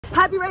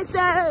Happy race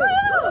day!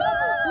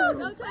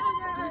 Go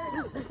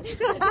Tigers!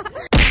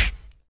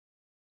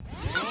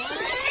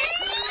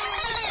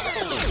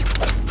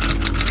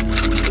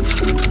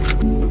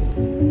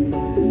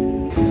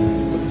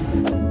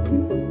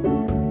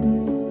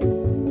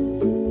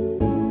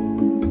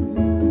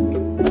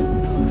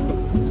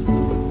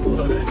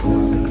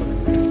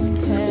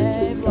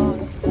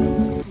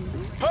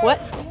 What?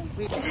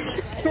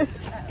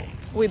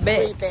 We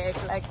big. We big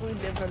like we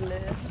never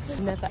live.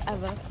 Never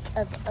ever,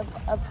 ever,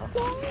 ever, ever.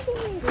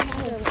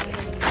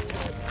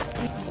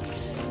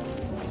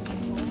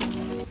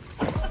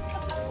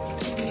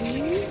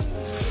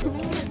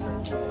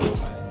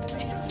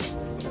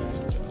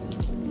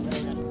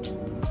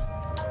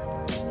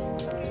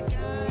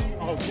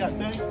 Oh, yeah,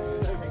 thanks.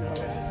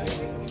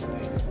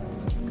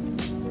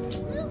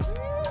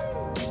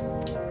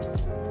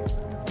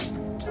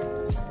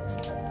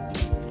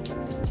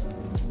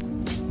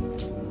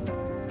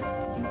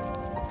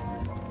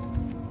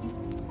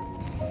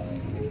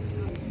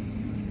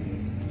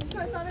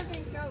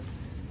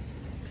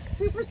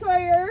 Super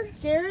Sawyer,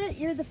 Garrett,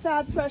 you're the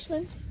fab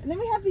freshman. And then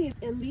we have the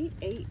Elite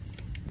Eight,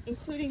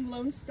 including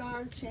Lone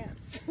Star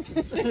Chance.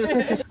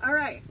 All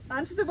right,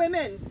 on to the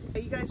women.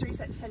 You guys race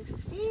at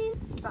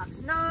 10:15,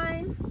 box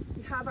 9.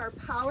 We have our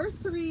Power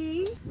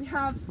 3. We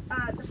have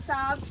the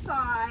Fab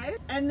 5.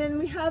 And then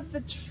we have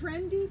the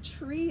Trendy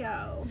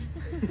Trio.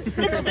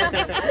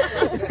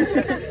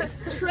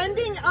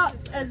 Trending up,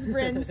 as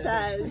Bryn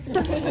says.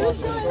 Who's doing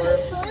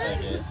this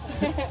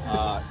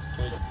one?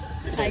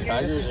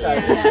 Tigers.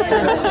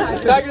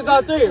 Tigers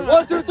on 3.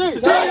 1, 2,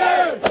 3.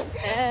 Tigers!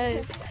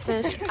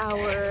 Finished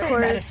our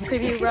course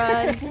preview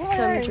run,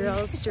 some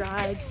drills,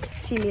 strides,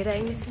 team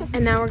meetings,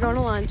 and now we're going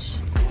to lunch.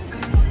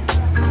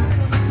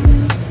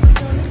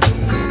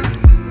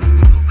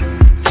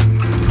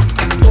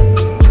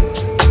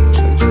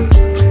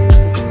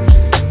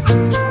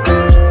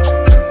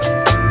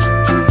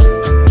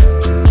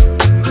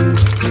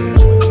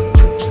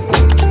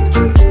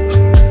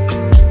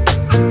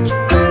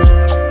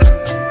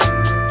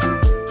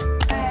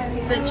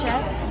 Fit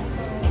check.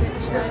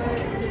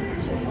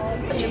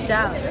 Tripped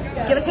out.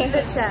 Give us a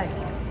fit check.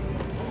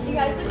 You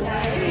guys look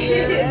nice.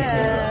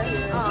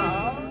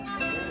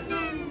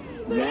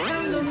 Yeah.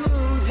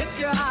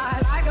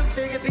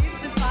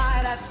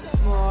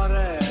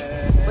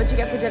 What'd you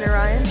get for dinner,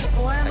 Ryan?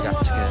 I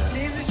got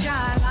chicken.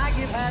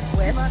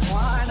 With?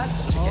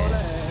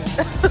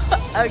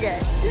 Okay.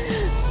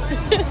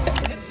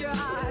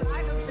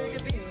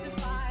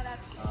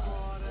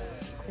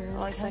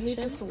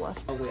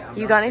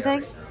 You got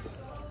anything?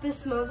 This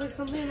smells like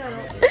something I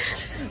don't.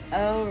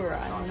 Oh,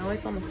 right. I'm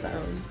always on the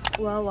phone.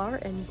 Well, while we're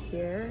in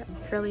here,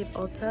 currently at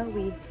Ulta,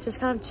 we just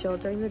kind of chilled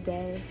during the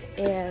day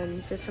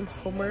and did some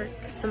homework,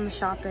 some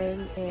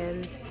shopping,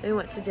 and then we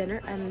went to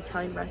dinner at an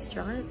Italian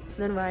restaurant. And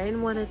then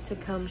Ryan wanted to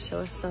come show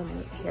us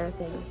some hair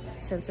thing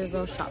since there's a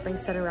little shopping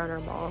center around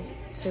our mall.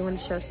 So he wanted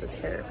to show us this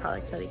hair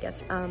product that he gets.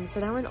 So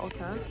now we're in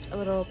Ulta, a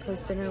little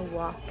post-dinner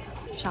walk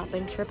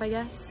shopping trip, I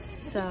guess.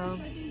 So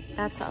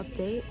that's the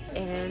update,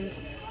 and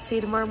see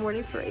you tomorrow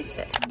morning for race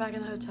day. I'm back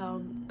in the hotel,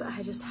 but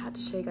I just had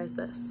to show you guys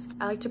this.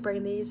 I like to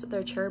bring these.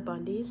 They're cherry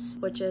bundies,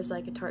 which is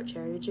like a tart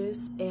cherry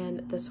juice, and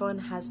this one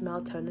has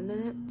melatonin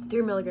in it.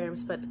 3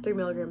 milligrams, but 3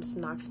 milligrams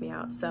knocks me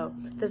out, so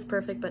this is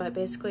perfect. But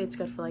basically it's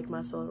good for like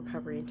muscle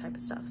recovery and type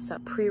of stuff. So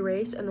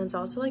pre-race, and then it's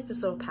also like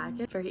this little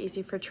packet, very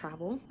easy for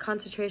travel.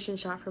 Concentration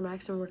shot for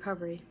maximum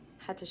recovery.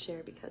 Had to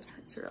share because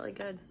it's really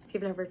good. If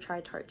you've never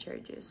tried tart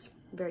cherry juice,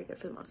 very good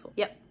for the muscle.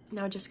 Yep.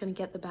 Now just gonna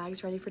get the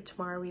bags ready for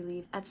tomorrow. We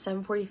leave at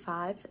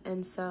 7:45,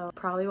 and so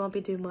probably won't be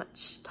doing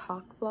much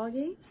talk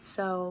vlogging.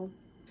 So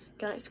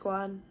good night,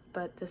 squad,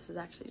 but this is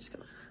actually just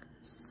gonna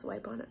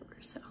swipe on over,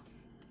 so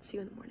see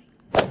you in the morning.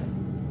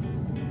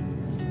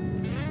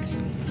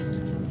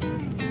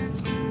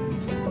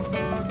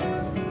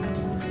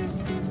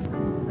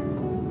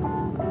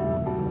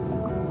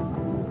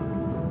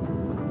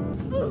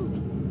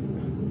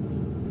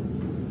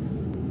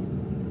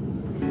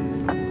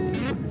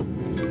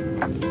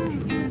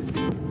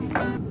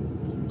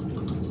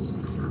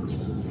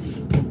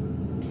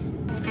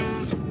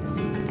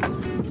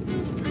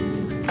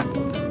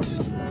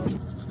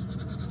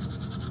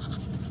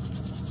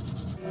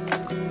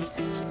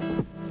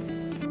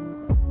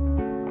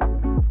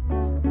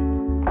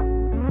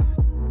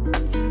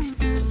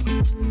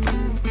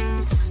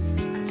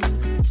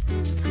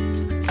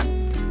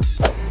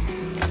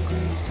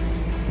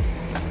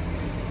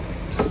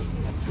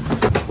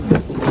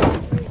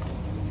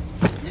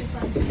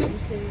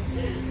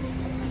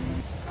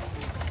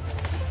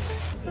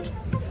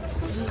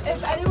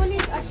 If anyone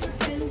needs extra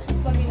pins,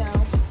 just let me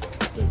know.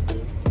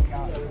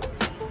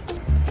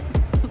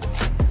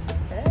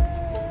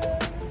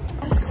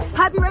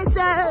 Happy race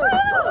day!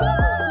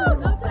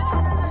 Go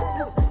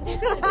Tigers!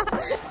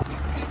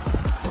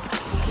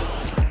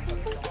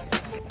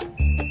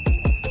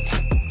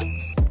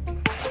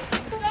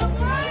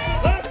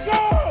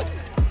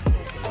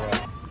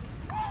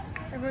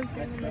 Everyone's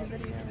getting in my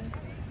video.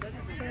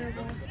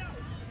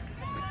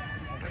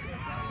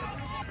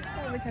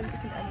 Oh, Mackenzie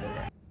can edit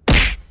it.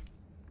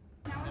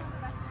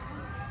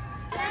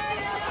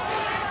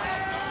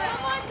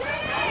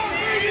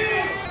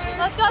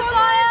 Let's go,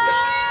 Sawyer!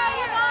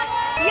 You got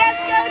it! Yes,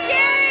 go,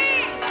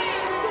 Gary!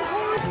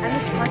 I'm a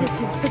started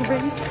to for the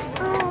race.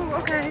 Oh,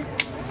 okay.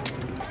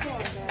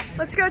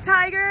 Let's go,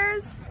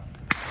 Tigers!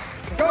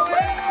 Go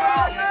Tigers!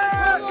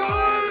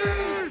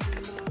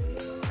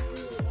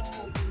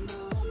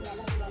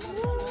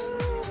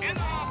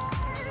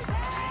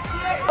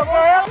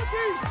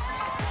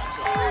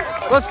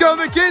 Let's go,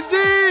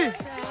 Mackenzie!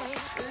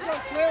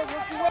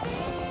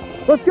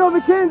 Let's go,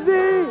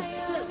 Mackenzie!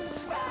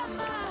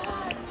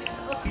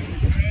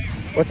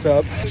 What's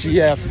up,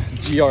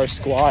 GR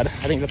squad?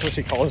 I think that's what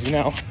she calls you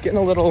now. Getting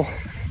a little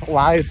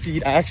live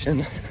feed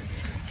action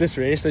this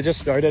race. They just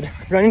started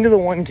running to the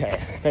 1K.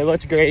 They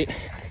looked great. I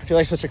feel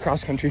like such a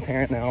cross-country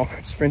parent now,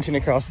 sprinting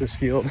across this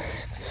field.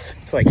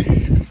 It's like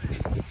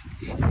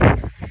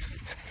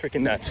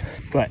freaking nuts.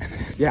 But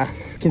yeah,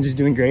 Mackenzie's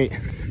doing great.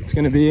 It's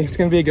gonna be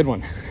a good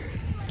one.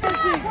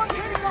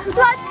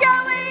 Let's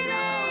go,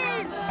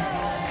 ladies!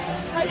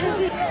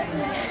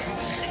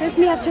 Here's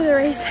me after the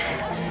race.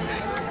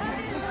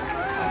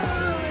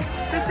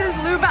 This is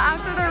Luba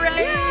after the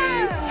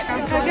race.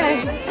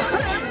 Okay.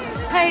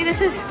 Hey,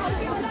 this is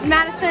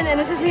Madison and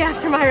this is me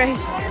after my race.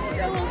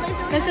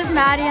 This is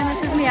Maddie and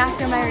this is me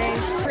after my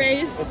race.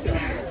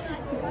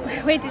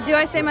 Wait, do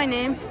I say my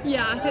name?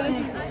 Yeah.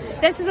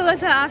 This is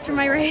Alyssa after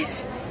my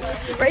race.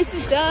 Race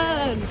is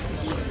done.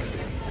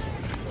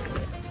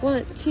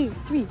 1, 2,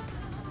 3.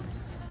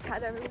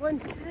 Got everyone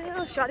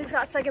too. Shawty's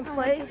got second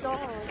place.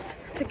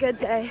 It's a good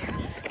day.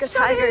 Go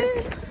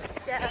Tigers.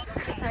 Yeah,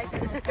 go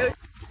Tigers. Go.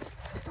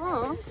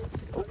 Aww.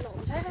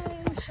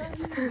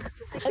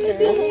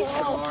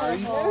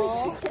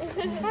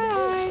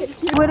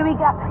 What do we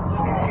got back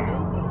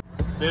here?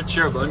 We have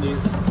Chair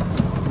Bundy's.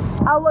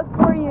 I'll look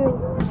for you.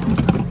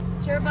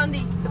 Chair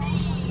Bundy.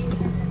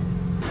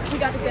 We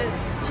got the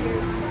goods.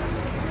 Cheers.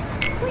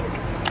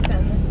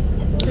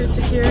 Food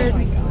secured.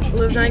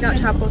 Liv and I got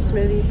chocolate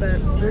smoothie,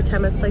 but we were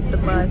 10 minutes late to the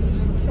bus.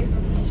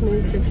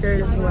 Smoothie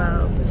secured as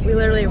well. We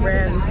literally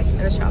ran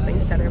in a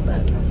shopping center,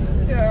 but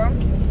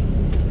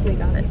we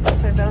got it.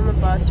 So I've been on the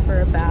bus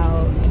for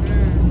about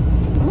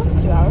almost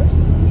 2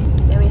 hours.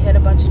 And we hit a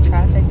bunch of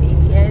traffic. The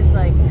ETA is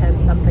like 10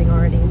 something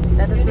already.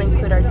 That doesn't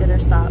include our dinner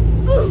stop.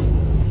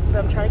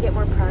 But I'm trying to get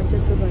more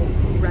practice with like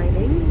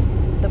writing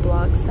the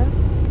blog stuff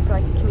for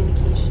like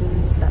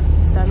communication stuff.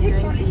 So I'm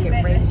doing the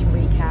race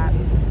recap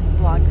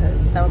blog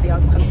post that will be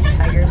on Comes to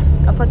Tigers.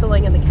 I'll put the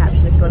link in the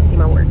caption if you want to see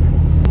my work.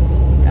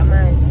 Got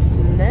my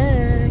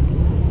snack.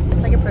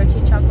 It's like a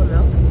protein chocolate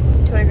milk.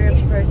 20 grams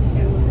of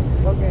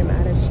protein, 1 gram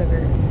added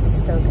sugar. It's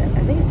so good.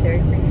 I think it's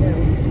dairy free too.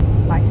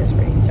 Lactose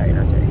free. Sorry,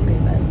 not dairy free,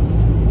 but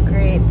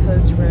great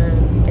post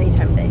run,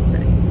 anytime of day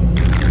snack.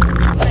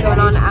 Going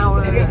on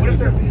hours.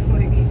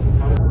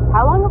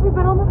 How long have we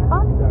been on this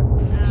bus?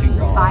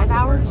 5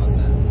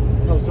 hours.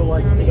 No, so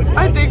like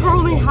I think we're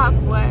only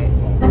halfway.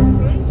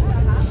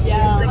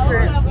 Yeah. Here's the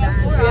current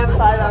stats. We have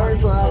 5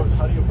 hours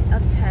left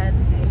of 10.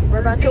 We're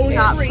about to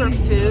stop for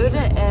food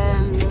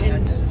in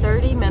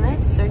 30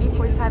 minutes,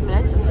 45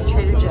 minutes. It's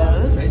Trader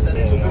Joe's.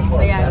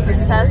 But yeah,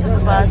 Princess and the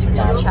bus, we're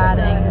just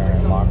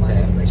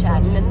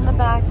chatting in the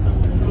back.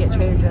 See at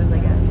Trader Joe's, I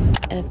guess.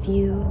 And a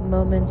few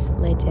moments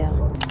later.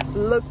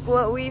 Look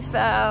what we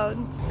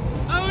found.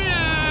 oh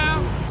yeah!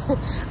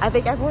 I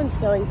think everyone's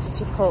going to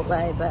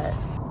Chipotle, but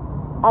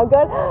I'm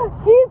going.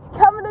 She's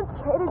coming to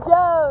Trader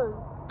Joe's.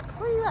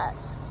 Where are you at?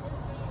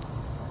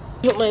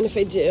 Don't mind if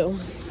I do.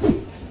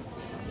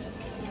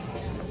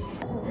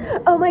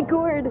 Oh my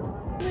gourd.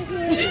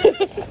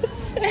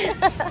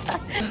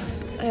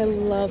 I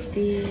love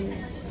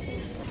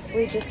these.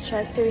 We just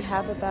checked and we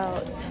have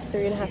about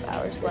 3.5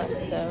 hours left,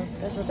 so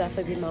those will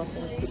definitely be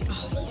melted.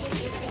 Oh,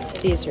 yes.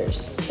 These are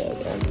so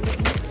good.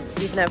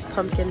 You can have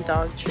pumpkin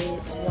dog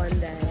treats one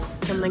day.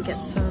 I'm gonna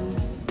get some.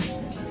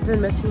 I've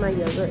been missing my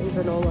yogurt and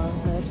granola.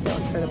 I have to go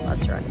on for the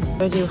bus ride. I'm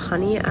gonna do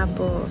honey,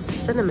 apple,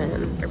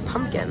 cinnamon, or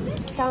pumpkin.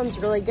 It sounds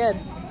really good.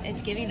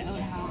 It's giving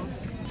oat house.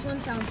 This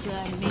one sounds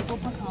good. Maple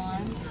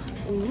pecan.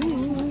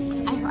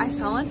 Ooh. I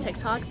saw on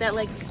TikTok that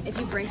like if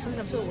you bring something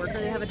up to a worker,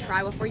 they have a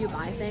try before you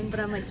buy thing, but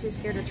I'm like too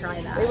scared to try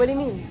that. Wait, what do you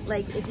mean?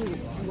 Like if you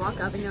walk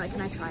up and you're like,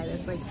 can I try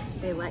this? Like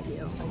they let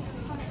you.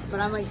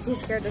 But I'm like too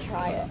scared to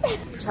try it.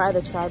 Try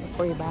the try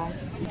before you buy.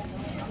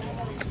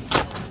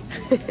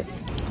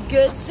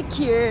 Good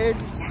secured.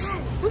 Yes.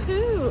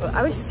 Woohoo!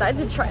 I'm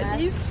excited to try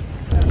these.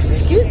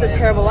 Excuse the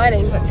terrible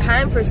lighting, but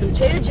time for some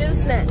Trader Joe's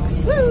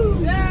snacks. Woo!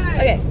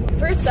 Okay,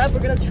 first up, we're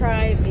gonna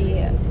try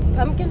the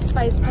pumpkin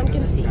spice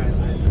pumpkin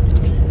seeds.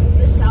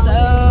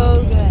 So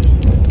good.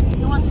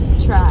 Who wants to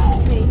try?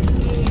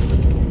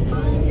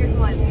 Here's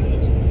one.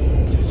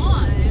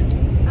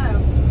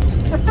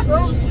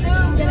 Oh, so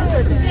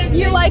good.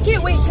 You like it?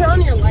 Wait, turn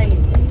on your light.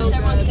 Does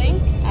everyone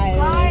think? I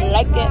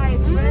like it. I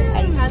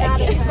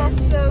like it. That's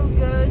so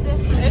good. Do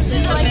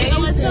you like it,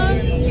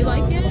 Alyssa? You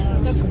like it?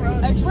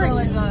 It's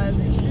really good.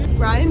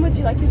 Ryan, would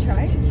you like to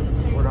try?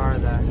 What are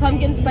that?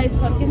 Pumpkin spice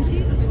pumpkin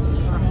seeds.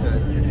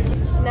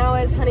 Good. Now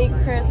is honey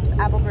crisp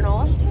apple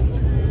granola.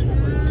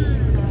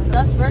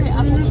 That's very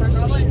apple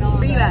crisp. What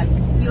do you at?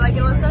 You like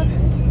it, Alyssa?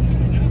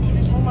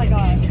 Oh my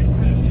gosh.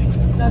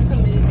 That's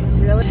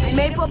amazing. Really?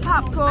 Maple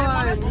popcorn.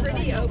 I want a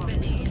pretty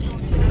opening.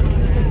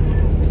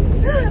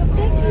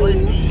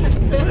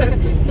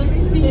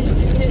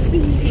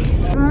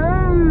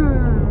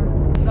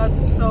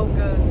 That's so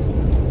good.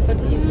 The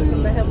pieces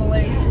in the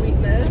Himalayas.